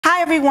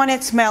Hi everyone,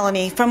 it's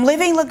Melanie from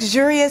Living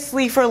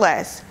Luxuriously for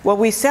Less, where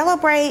we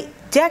celebrate,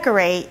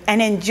 decorate,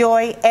 and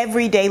enjoy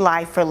everyday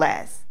life for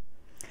less.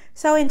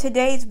 So in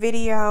today's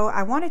video,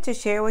 I wanted to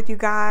share with you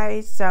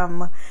guys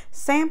some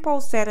sample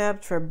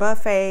setups for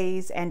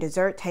buffets and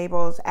dessert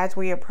tables as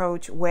we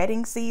approach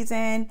wedding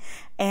season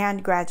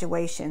and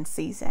graduation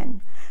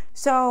season.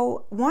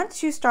 So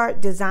once you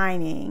start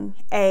designing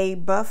a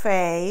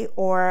buffet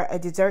or a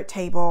dessert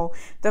table,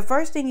 the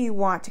first thing you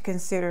want to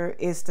consider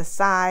is the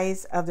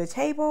size of the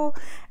table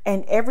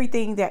and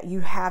everything that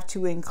you have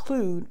to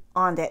include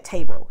on that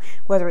table,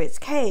 whether it's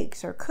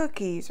cakes or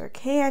cookies or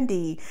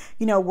candy,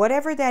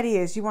 whatever that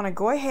is. You want to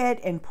go ahead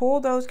and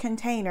pull those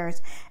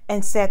containers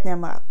and set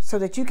them up so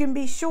that you can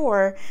be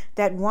sure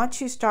that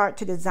once you start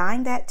to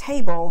design that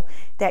table,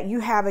 that you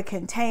have a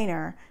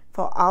container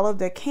for all of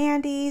the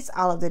candies,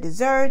 all of the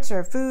desserts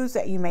or foods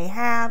that you may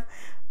have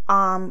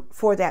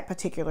for that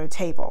particular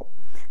table.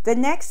 The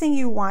next thing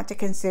you want to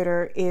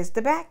consider is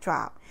the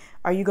backdrop.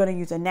 Are you going to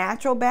use a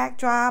natural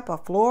backdrop, a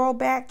floral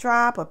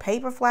backdrop, a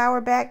paper flower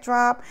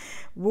backdrop?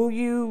 Will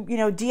you,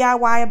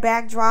 DIY a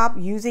backdrop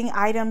using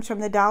items from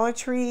the Dollar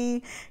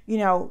Tree?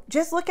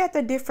 Just look at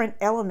the different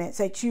elements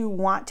that you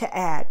want to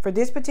add. For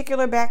this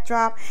particular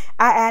backdrop,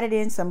 I added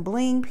in some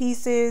bling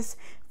pieces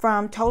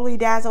from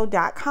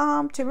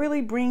totallydazzled.com to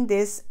really bring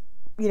this,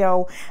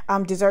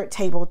 dessert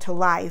table to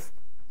life.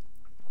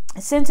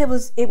 Since it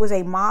was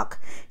a mock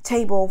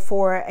table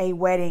for a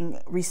wedding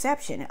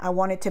reception, I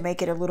wanted to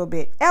make it a little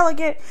bit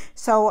elegant,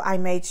 so I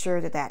made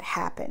sure that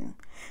happened.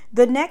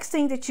 The next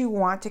thing that you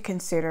want to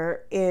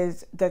consider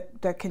is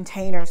the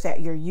containers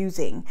that you're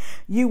using.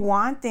 You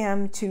want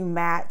them to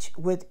match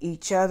with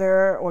each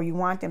other, or you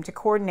want them to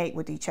coordinate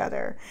with each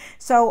other.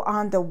 So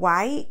on the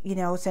white,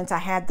 since I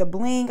had the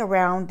bling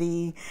around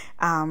the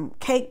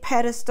cake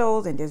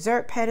pedestals and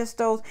dessert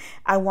pedestals,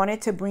 I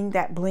wanted to bring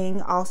that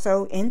bling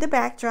also in the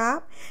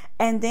backdrop.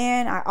 And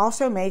then I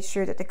also made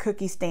sure that the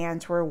cookie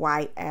stands were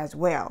white as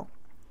well.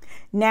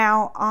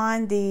 Now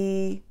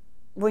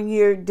when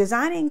you're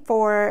designing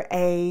for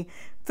a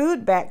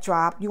food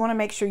backdrop, you want to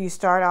make sure you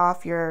start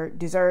off your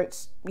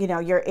desserts,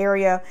 your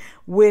area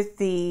with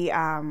the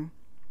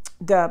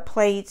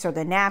plates or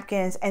the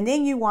napkins, and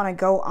then you want to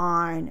go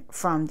on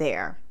from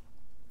there.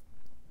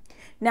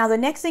 Now, the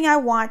next thing I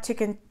want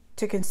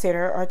to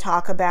consider or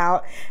talk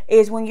about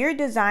is when you're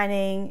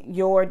designing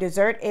your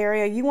dessert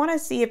area, you want to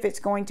see if it's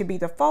going to be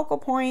the focal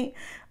point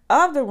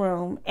of the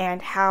room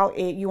and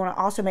you want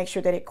to also make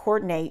sure that it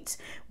coordinates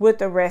with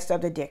the rest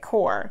of the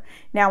decor.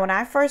 Now, when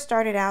I first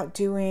started out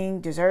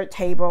doing dessert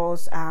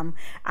tables,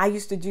 I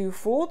used to do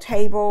full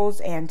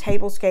tables and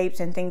tablescapes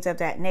and things of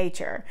that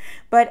nature.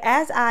 But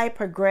as I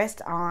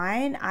progressed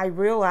on, I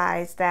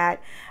realized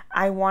that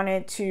I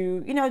wanted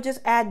to,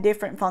 just add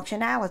different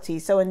functionality.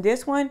 So in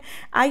this one,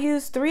 I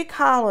used 3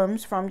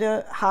 columns from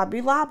the Hobby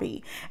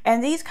Lobby.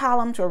 And these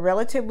columns were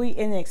relatively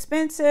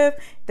inexpensive.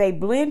 They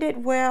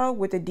blended well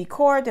with the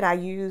decor that I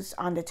used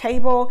on the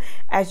table.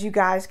 As you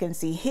guys can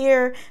see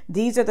here,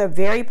 these are the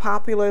very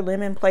popular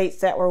lemon plates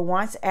that were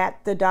once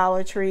at the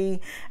Dollar Tree.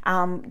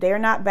 They're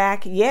not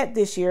back yet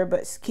this year,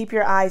 but keep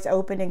your eyes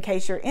open in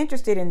case you're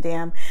interested in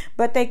them.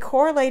 But they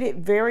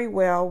correlated very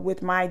well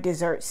with my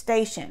dessert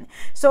station.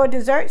 So a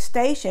dessert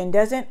station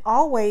doesn't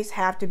always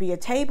have to be a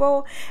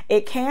table.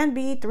 It can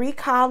be 3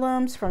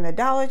 columns from the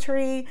Dollar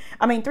Tree.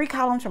 3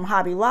 columns from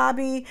Hobby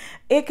Lobby.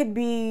 It could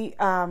be,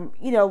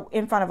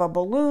 in front of a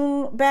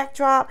balloon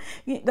backdrop.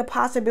 The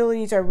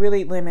possibilities are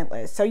really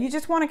limitless. So you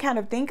just want to kind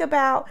of think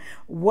about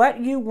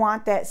what you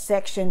want that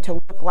section to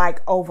look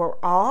like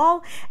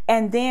overall,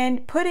 and then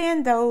put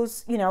in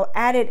those,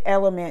 added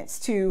elements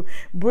to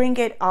bring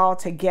it all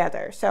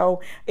together.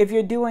 So if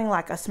you're doing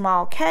like a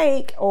small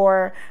cake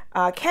or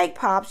cake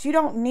pops, you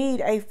don't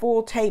need a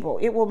full table.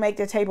 It will make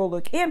the table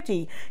look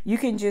empty. You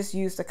can just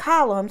use the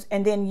columns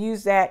and then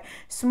use that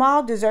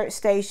small dessert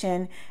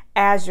station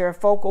as your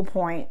focal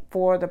point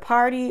for the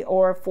party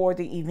or for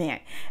the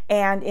event.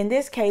 And in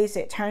this case,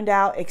 it turned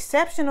out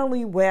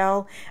exceptionally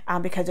well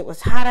because it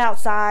was hot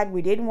outside.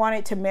 We didn't want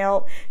it to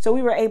melt. So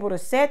we were able to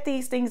set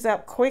these things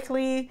up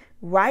quickly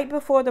right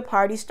before the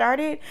party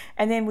started.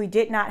 And then we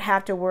did not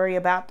have to worry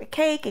about the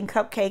cake and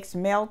cupcakes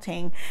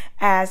melting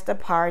as the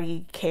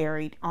party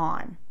carried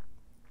on.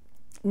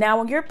 Now,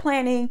 when you're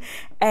planning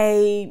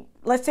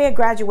let's say a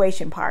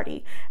graduation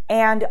party,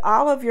 and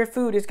all of your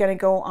food is going to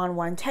go on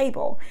one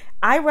table,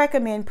 I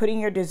recommend putting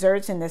your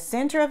desserts in the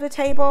center of the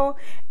table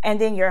and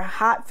then your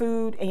hot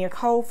food and your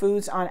cold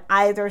foods on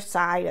either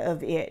side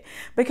of it,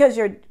 because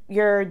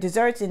your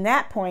desserts in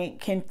that point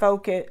can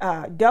focus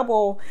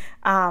double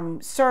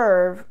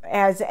serve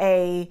as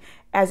a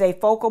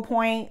focal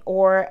point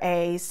or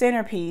a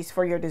centerpiece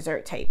for your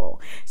dessert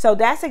table. So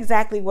that's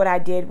exactly what I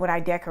did when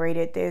I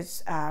decorated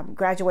this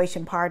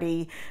graduation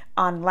party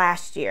on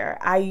last year.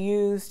 I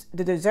used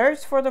the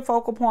desserts for the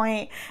focal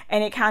point,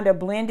 and it kind of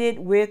blended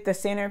with the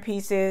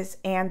centerpieces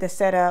and the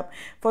setup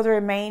for the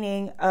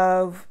remaining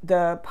of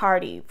the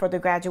party for the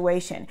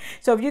graduation.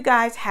 So if you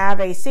guys have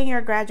a senior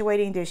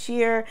graduating this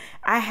year,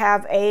 I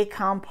have a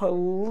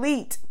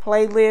complete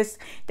playlist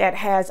that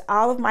has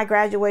all of my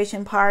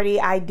graduation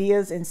party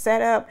ideas and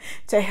setup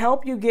to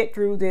help you get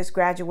through this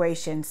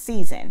graduation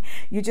season.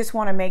 You just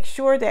want to make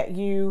sure that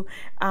you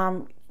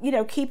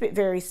keep it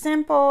very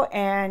simple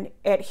and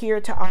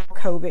adhere to all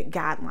COVID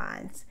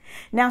guidelines.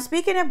 Now,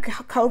 speaking of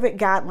COVID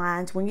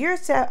guidelines, when you're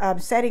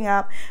setting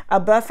up a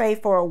buffet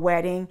for a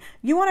wedding,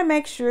 you want to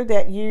make sure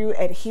that you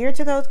adhere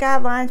to those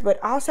guidelines, but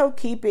also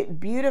keep it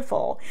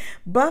beautiful.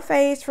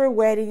 Buffets for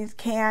weddings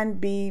can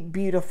be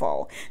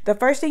beautiful. The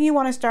first thing you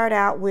want to start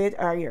out with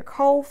are your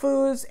cold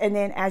foods, and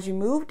then as you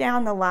move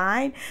down the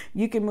line,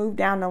 you can move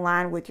down the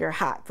line with your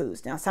hot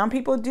foods. Now, some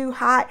people do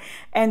hot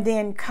and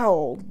then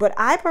cold, but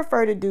I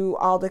prefer to do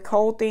all the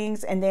cold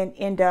things and then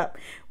end up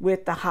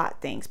with the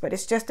hot things, but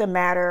it's just a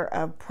matter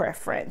of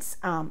preference,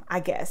 I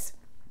guess.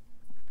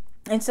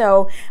 And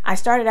so I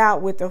started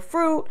out with the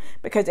fruit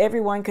because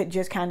everyone could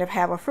just kind of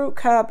have a fruit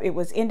cup. It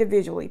was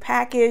individually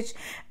packaged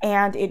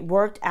and it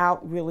worked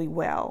out really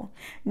well.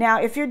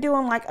 Now, if you're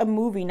doing like a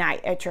movie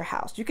night at your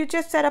house, you could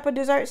just set up a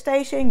dessert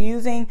station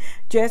using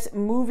just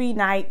movie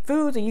night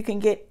foods, and you can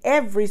get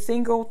every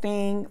single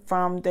thing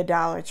from the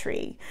Dollar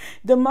Tree.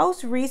 The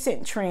most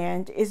recent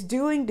trend is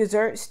doing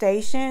dessert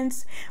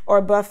stations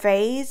or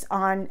buffets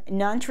on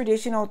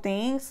non-traditional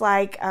things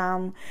like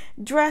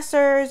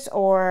dressers,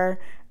 or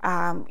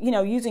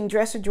using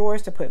dresser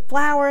drawers to put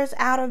flowers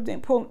out of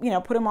them, put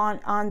them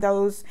on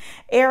those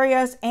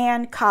areas,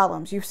 and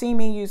columns. You've seen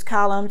me use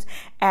columns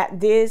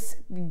at this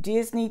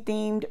Disney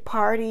themed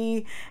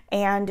party,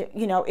 and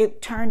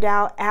it turned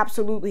out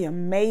absolutely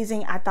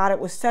amazing. I thought it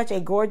was such a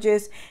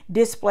gorgeous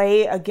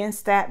display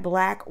against that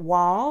black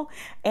wall,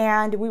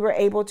 and we were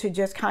able to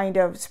just kind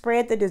of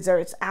spread the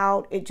desserts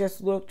out. It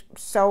just looked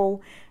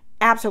so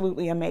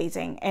absolutely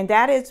amazing, and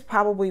that is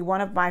probably one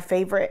of my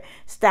favorite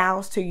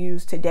styles to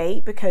use to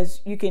date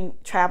because you can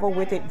travel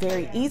with it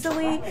very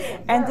easily.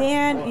 And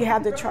then you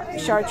have the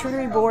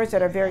charcuterie boards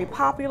that are very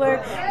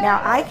popular.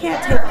 Now, I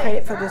can't take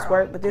credit for this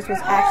work, but this was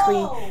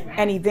actually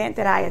an event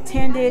that I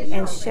attended,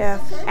 and Chef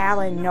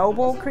Alan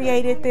Noble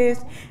created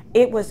this.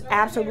 It was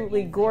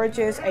absolutely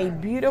gorgeous, a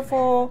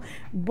beautiful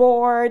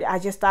board. I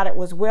just thought it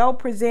was well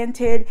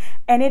presented,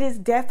 and it is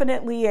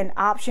definitely an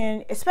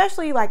option,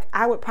 especially like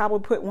I would probably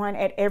put one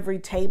at every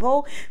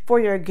table for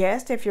your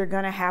guests if you're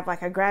gonna have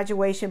like a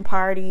graduation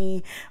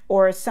party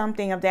or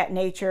something of that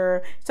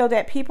nature, so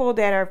that people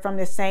that are from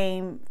the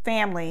same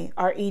family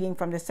are eating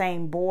from the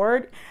same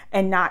board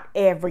and not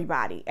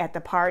everybody at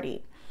the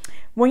party.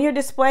 When you're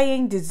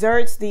displaying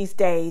desserts these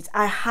days,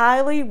 I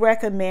highly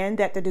recommend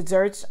that the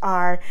desserts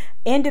are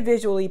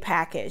individually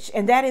packaged.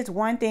 And that is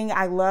one thing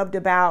I loved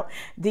about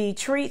the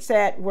treats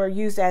that were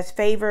used as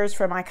favors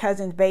for my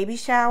cousin's baby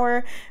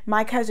shower.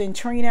 My cousin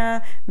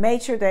Trina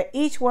made sure that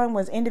each one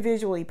was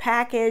individually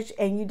packaged,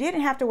 and you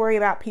didn't have to worry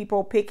about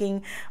people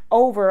picking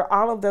over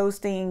all of those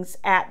things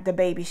at the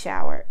baby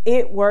shower.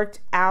 It worked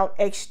out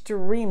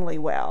extremely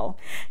well.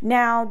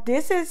 Now,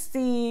 this is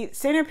the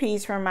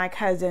centerpiece from my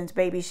cousin's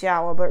baby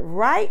shower, but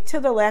right to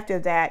the left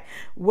of that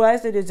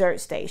was the dessert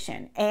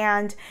station.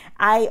 And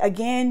I,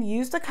 again,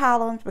 used the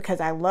columns because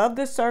I love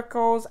the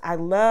circles. I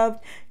loved,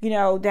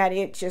 that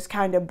it just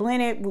kind of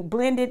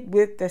blended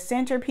with the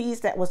centerpiece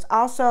that was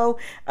also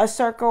a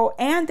circle,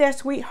 and their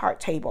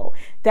sweetheart table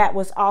that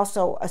was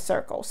also a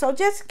circle. So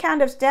just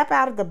kind of step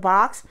out of the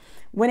box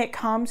when it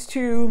comes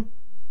to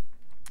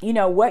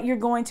what you're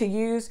going to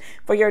use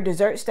for your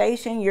dessert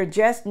station. You're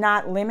just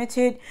not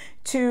limited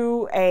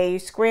to a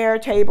square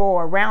table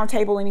or round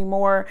table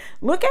anymore.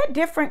 Look at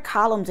different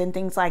columns and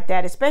things like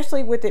that,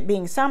 especially with it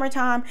being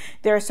summertime.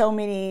 There are so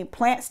many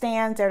plant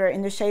stands that are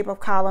in the shape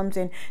of columns,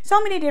 and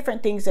so many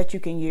different things that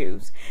you can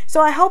use. So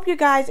I hope you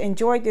guys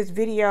enjoyed this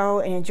video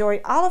and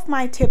enjoyed all of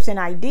my tips and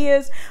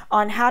ideas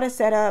on how to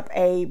set up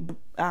a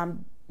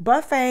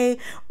buffet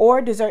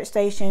or dessert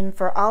station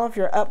for all of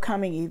your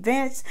upcoming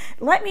events.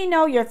 Let me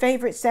know your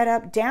favorite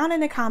setup down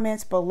in the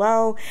comments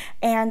below,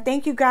 and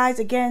thank you guys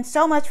again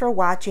so much for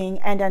watching,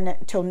 and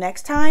until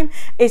next time,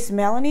 it's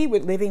Melanie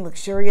with Living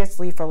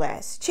Luxuriously for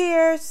Less.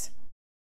 Cheers.